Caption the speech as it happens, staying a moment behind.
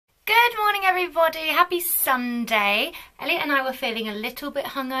everybody, happy Sunday. Elliot and I were feeling a little bit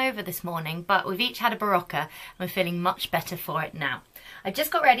hungover this morning, but we've each had a Barocca and we're feeling much better for it now. I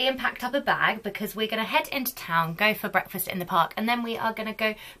just got ready and packed up a bag because we're going to head into town, go for breakfast in the park, and then we are going to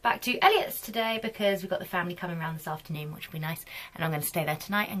go back to Elliot's today because we've got the family coming around this afternoon, which will be nice, and I'm going to stay there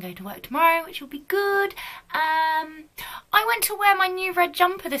tonight and go to work tomorrow, which will be good. I went to wear my new red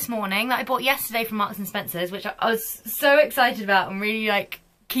jumper this morning that I bought yesterday from Marks and Spencer's, which I was so excited about and really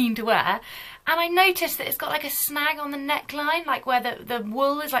keen to wear, and I noticed that it's got like a snag on the neckline, like where the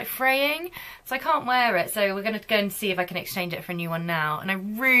wool is like fraying, so I can't wear it. So we're going to go and see if I can exchange it for a new one now, and I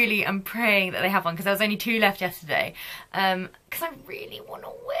really am praying that they have one because there was only 2 left yesterday, because I really want to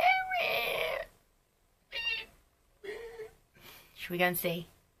wear it. Should we go and see?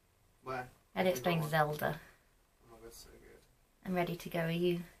 Where? Elliot's playing Zelda. Oh, that's so good. I'm ready to go, are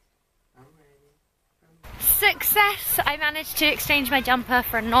you? Success! I managed to exchange my jumper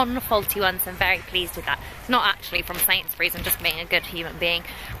for a non-faulty one, so I'm very pleased with that. It's not actually from Sainsbury's, I'm just being a good human being.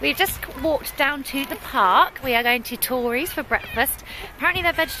 We've just walked down to the park. We are going to Tory's for breakfast. Apparently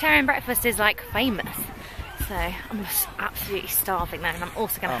their vegetarian breakfast is like famous. So I'm just absolutely starving there, and I'm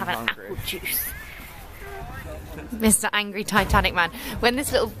also going to have an apple juice. Mr. Angry Titanic Man. When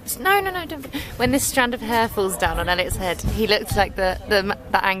this little don't. When this strand of hair falls down on Elliot's head, he looks like the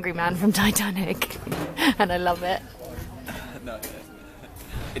angry man from Titanic, and I love it. No,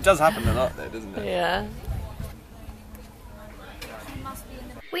 it does happen a lot though, doesn't it? Yeah.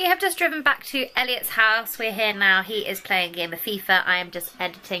 We have just driven back to Elliot's house. We're here now. He is playing a game of FIFA. I am just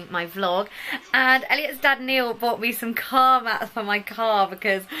editing my vlog. And Elliot's dad Neil bought me some car mats for my car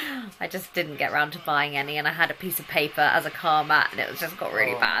because I just didn't get around to buying any, and I had a piece of paper as a car mat and it was just got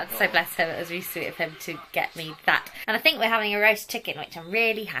really bad. So bless him, it was really sweet of him to get me that. And I think we're having a roast chicken, which I'm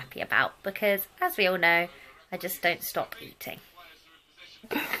really happy about because, as we all know, I just don't stop eating.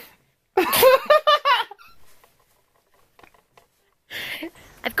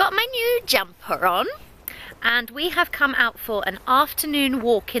 I've got my new jumper on, and we have come out for an afternoon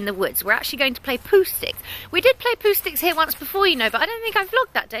walk in the woods. We're actually going to play Poohsticks. We did play Poohsticks here once before, you know, but I don't think I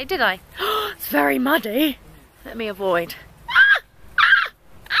vlogged that day, did I? It's very muddy. Let me avoid.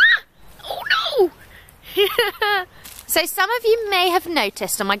 Oh no! So some of you may have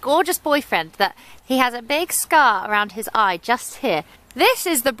noticed on my gorgeous boyfriend that he has a big scar around his eye just here. This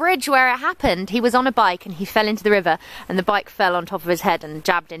is the bridge where it happened. He was on a bike and he fell into the river, and the bike fell on top of his head and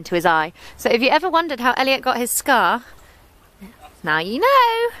jabbed into his eye. So if you ever wondered how Elliot got his scar, now you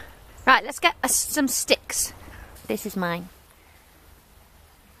know. Right, let's get us some sticks. This is mine.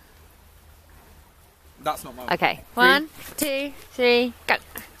 That's not mine. Okay, 1, 2, 3, go.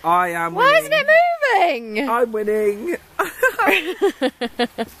 I am winning. Why isn't it moving? I'm winning.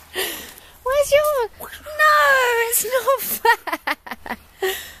 Where's yours? No, it's not fair.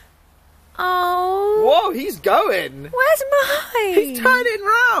 Oh. Whoa, he's going. Where's mine? He's turning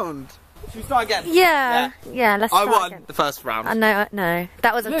round. Should we start again? Yeah, let's start I won again. the first round. No,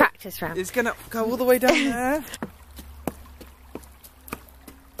 that was a practice round. It's gonna go all the way down there.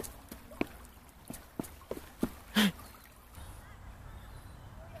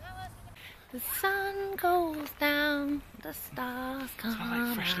 The sun goes down, the stars come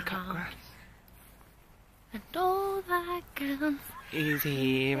Like freshly cut out, grass. and all that counts Is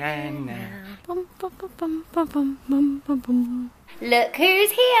here and now. Bum, bum, bum, bum, bum, bum, bum, bum, bum. Look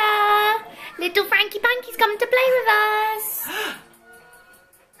who's here! Little Frankie Panky's come to play with us.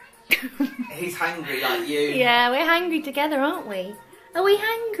 He's hungry like you. Yeah, we're hungry together, aren't we? Are we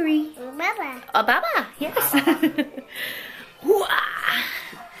hungry? Baba. Oh, Baba, yes. Wah.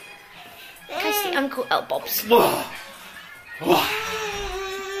 Can I see Uncle Elbob's?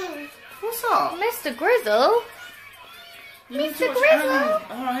 What's up? Mr. Grizzle? Mr. Grizzle?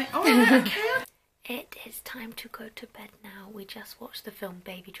 Alright, okay. It is time to go to bed now. We just watched the film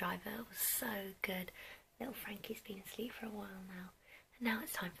Baby Driver. It was so good. Little Frankie's been asleep for a while now. And now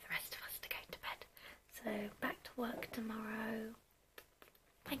it's time for the rest of us to go to bed. So back to work tomorrow.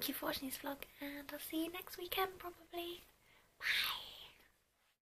 Thank you for watching this vlog, and I'll see you next weekend probably. Bye.